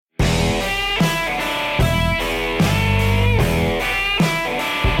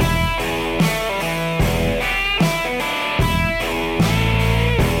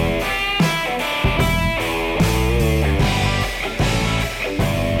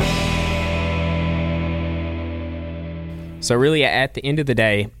So really, at the end of the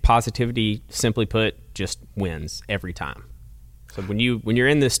day, positivity, simply put, just wins every time. So when you're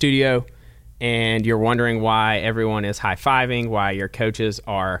in the studio and you're wondering why everyone is high-fiving, why your coaches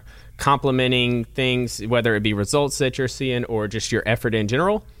are complimenting things, whether it be results that you're seeing or just your effort in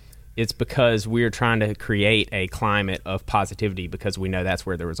general, it's because we're trying to create a climate of positivity because we know that's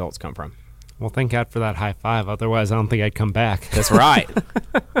where the results come from. Well, thank God for that high five. Otherwise, I don't think I'd come back. That's right.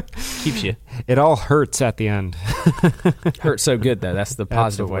 Keeps you. It all hurts at the end. Hurts so good, though. That's the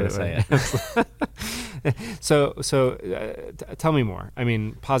positive way to say it. So tell me more. I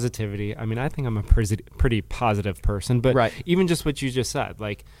mean, positivity. I mean, I think I'm a pretty positive person, but right. Even just what you just said,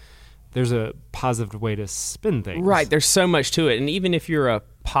 like, there's a positive way to spin things. Right. There's so much to it. And even if you're a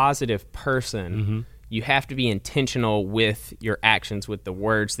positive person, you have to be intentional with your actions, with the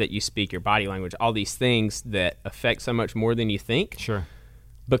words that you speak, your body language, all these things that affect so much more than you think. Sure.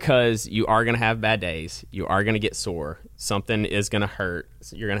 Because you are going to have bad days. You are going to get sore. Something is going to hurt.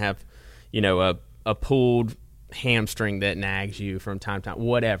 So you're going to have, a pulled hamstring that nags you from time to time.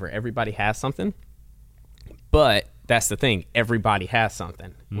 Whatever. Everybody has something. But that's the thing. Everybody has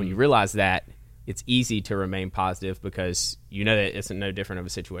something. When you realize that, it's easy to remain positive because you know that it's no different of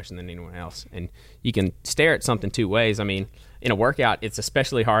a situation than anyone else. And you can stare at something two ways. I mean, in a workout, it's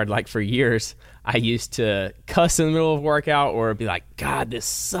especially hard. Like for years, I used to cuss in the middle of a workout or be like, God, this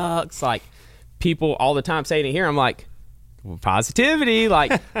sucks. Like people all the time saying it here. I'm like, well, positivity.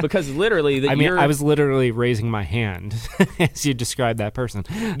 Like, because literally. I was literally raising my hand as you described that person.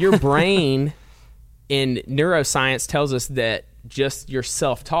 Your brain in neuroscience tells us that just your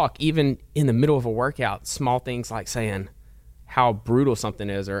self-talk, even in the middle of a workout, small things like saying how brutal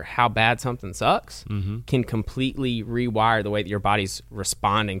something is or how bad something sucks can completely rewire the way that your body's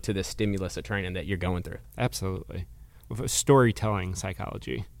responding to the stimulus of training that you're going through. Absolutely. With storytelling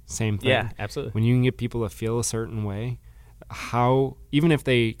psychology, same thing. Yeah, absolutely. When you can get people to feel a certain way, even if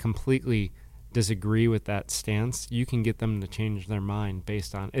they completely disagree with that stance, you can get them to change their mind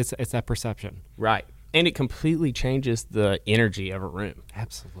based on it's that perception. Right. And it completely changes the energy of a room.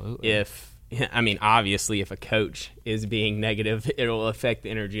 Absolutely. Obviously, if a coach is being negative, it'll affect the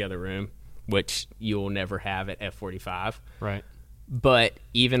energy of the room, which you'll never have at F45. Right. But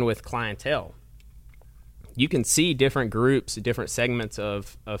even with clientele, you can see different groups, different segments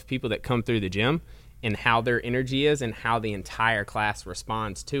of people that come through the gym and how their energy is and how the entire class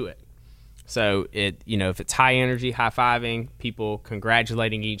responds to it. So if it's high energy, high-fiving, people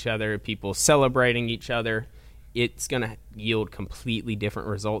congratulating each other, people celebrating each other, it's going to yield completely different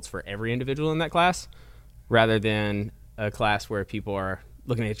results for every individual in that class rather than a class where people are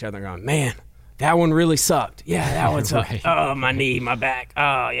looking at each other and going, man, that one really sucked. Yeah, that one sucked. Right. Oh, my knee, my back.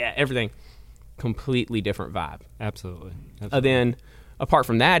 Oh, yeah, everything. Completely different vibe. Absolutely. Then apart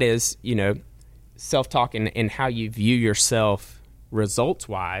from that is, self-talk and how you view yourself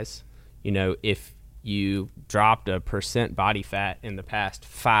results-wise. If you dropped 1% body fat in the past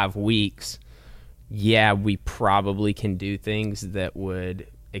 5 weeks, yeah, we probably can do things that would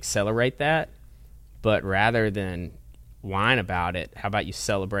accelerate that. But rather than whine about it, how about you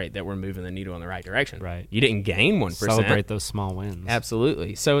celebrate that we're moving the needle in the right direction? Right. You didn't gain 1%. Celebrate those small wins.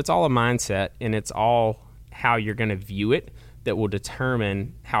 Absolutely. So it's all a mindset, and it's all how you're going to view it that will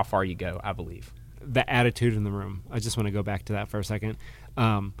determine how far you go, I believe. The attitude in the room. I just want to go back to that for a second.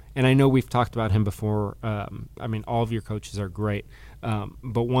 And I know we've talked about him before. All of your coaches are great.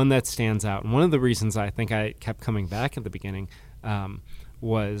 But one that stands out, and one of the reasons I think I kept coming back at the beginning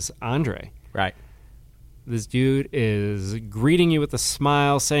was Andre. Right. This dude is greeting you with a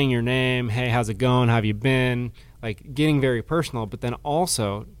smile, saying your name. Hey, how's it going? How have you been? Like getting very personal, but then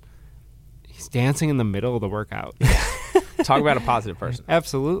also he's dancing in the middle of the workout. Talk about a positive person.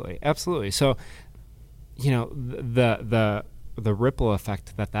 Absolutely. So, the ripple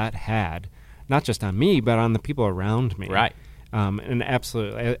effect that had, not just on me, but on the people around me. Right. And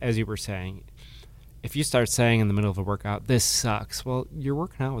absolutely, as you were saying, if you start saying in the middle of a workout, this sucks, well, you're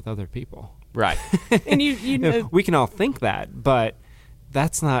working out with other people. Right. And you know, we can all think that, but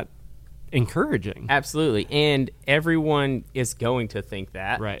that's not encouraging. Absolutely. And everyone is going to think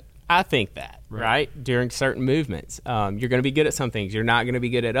that. Right. I think that, right? During certain movements. You're going to be good at some things. You're not going to be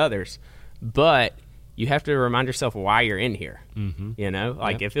good at others. But you have to remind yourself why you're in here. Mm-hmm.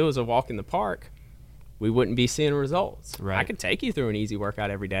 If it was a walk in the park, we wouldn't be seeing results. Right. I could take you through an easy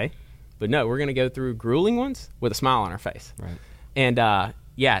workout every day. But no, we're going to go through grueling ones with a smile on our face. Right. And,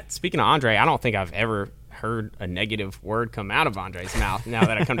 speaking of Andre, I don't think I've ever heard a negative word come out of Andre's mouth now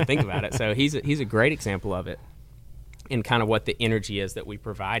that I come to think about it. So he's a great example of it and kind of what the energy is that we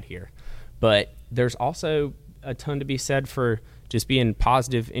provide here. But there's also a ton to be said for just being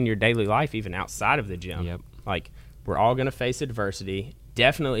positive in your daily life, even outside of the gym. Yep. Like We're all going to face adversity.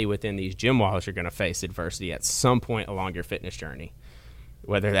 Definitely within these gym walls, you're going to face adversity at some point along your fitness journey,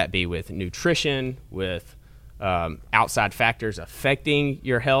 whether that be with nutrition, with outside factors affecting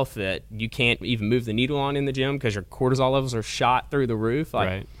your health that you can't even move the needle on in the gym because your cortisol levels are shot through the roof. Like,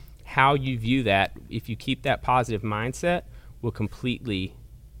 right. How you view that, if you keep that positive mindset, will completely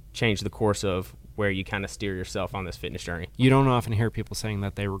change the course of where you kind of steer yourself on this fitness journey. You don't often hear people saying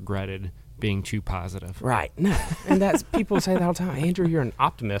that they regretted being too positive. Right. No. And that's, people say that all the time. Andrew, you're an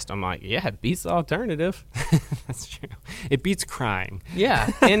optimist. I'm like, yeah, it beats the alternative. That's true. It beats crying. Yeah.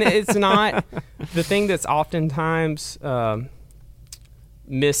 And it's not the thing that's oftentimes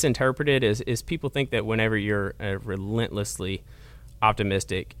misinterpreted is people think that whenever you're a relentlessly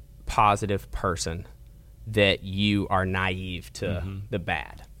optimistic, positive person, that you are naive to the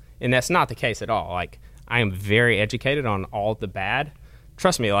bad. And that's not the case at all. Like, I am very educated on all the bad.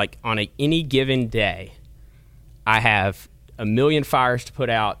 Trust me, like, on any given day, I have a million fires to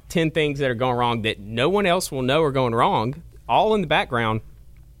put out, 10 things that are going wrong that no one else will know are going wrong, all in the background,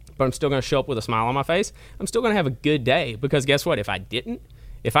 but I'm still going to show up with a smile on my face. I'm still going to have a good day, because guess what? If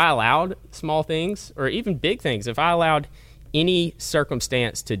I allowed small things or even big things, if I allowed any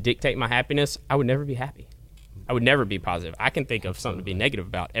circumstance to dictate my happiness, I would never be happy. I would never be positive. I can think of something to be negative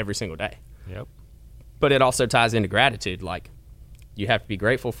about every single day. Yep. But it also ties into gratitude. Like, you have to be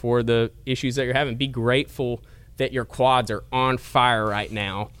grateful for the issues that you're having. Be grateful that your quads are on fire right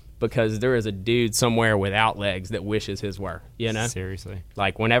now because there is a dude somewhere without legs that wishes his were, you know? Seriously.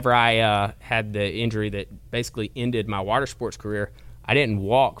 Like, whenever I had the injury that basically ended my water sports career, I didn't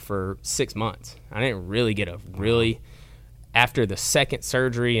walk for 6 months. I didn't really get after the second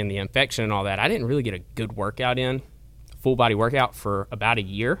surgery and the infection and all that, I didn't really get a good workout in, full body workout, for about a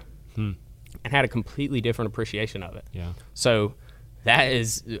year, and had a completely different appreciation of it. Yeah. So that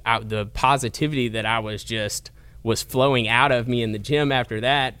is the positivity that was flowing out of me in the gym after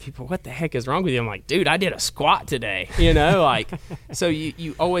that. People, what the heck is wrong with you? I'm like, dude, I did a squat today, you know? Like, so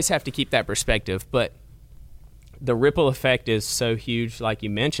you always have to keep that perspective. But the ripple effect is so huge, like you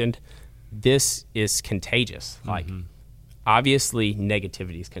mentioned. This is contagious. Like, obviously,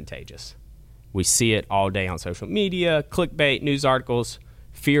 negativity is contagious. We see it all day on social media, clickbait, news articles.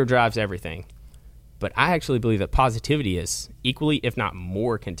 Fear drives everything. But I actually believe that positivity is equally, if not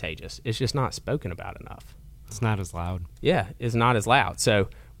more, contagious. It's just not spoken about enough. It's not as loud. Yeah, it's not as loud. So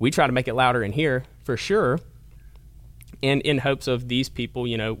we try to make it louder in here, for sure. And in hopes of these people,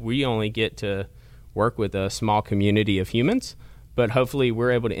 you know, we only get to work with a small community of humans, but hopefully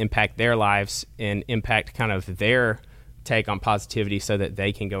we're able to impact their lives and impact kind of their take on positivity so that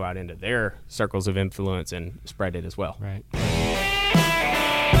they can go out into their circles of influence and spread it as well. Right.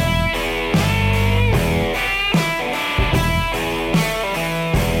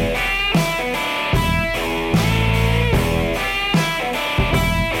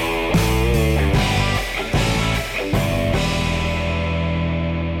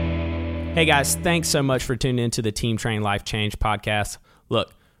 Hey guys, thanks so much for tuning into the Team Train Life Change podcast.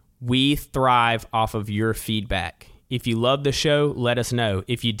 Look, we thrive off of your feedback. If you love the show, let us know.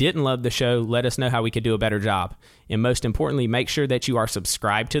 If you didn't love the show, let us know how we could do a better job. And most importantly, make sure that you are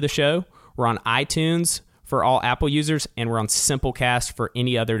subscribed to the show. We're on iTunes for all Apple users, and we're on Simplecast for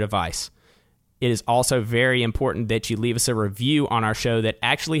any other device. It is also very important that you leave us a review on our show that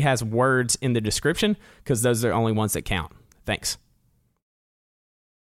actually has words in the description, because those are the only ones that count. Thanks.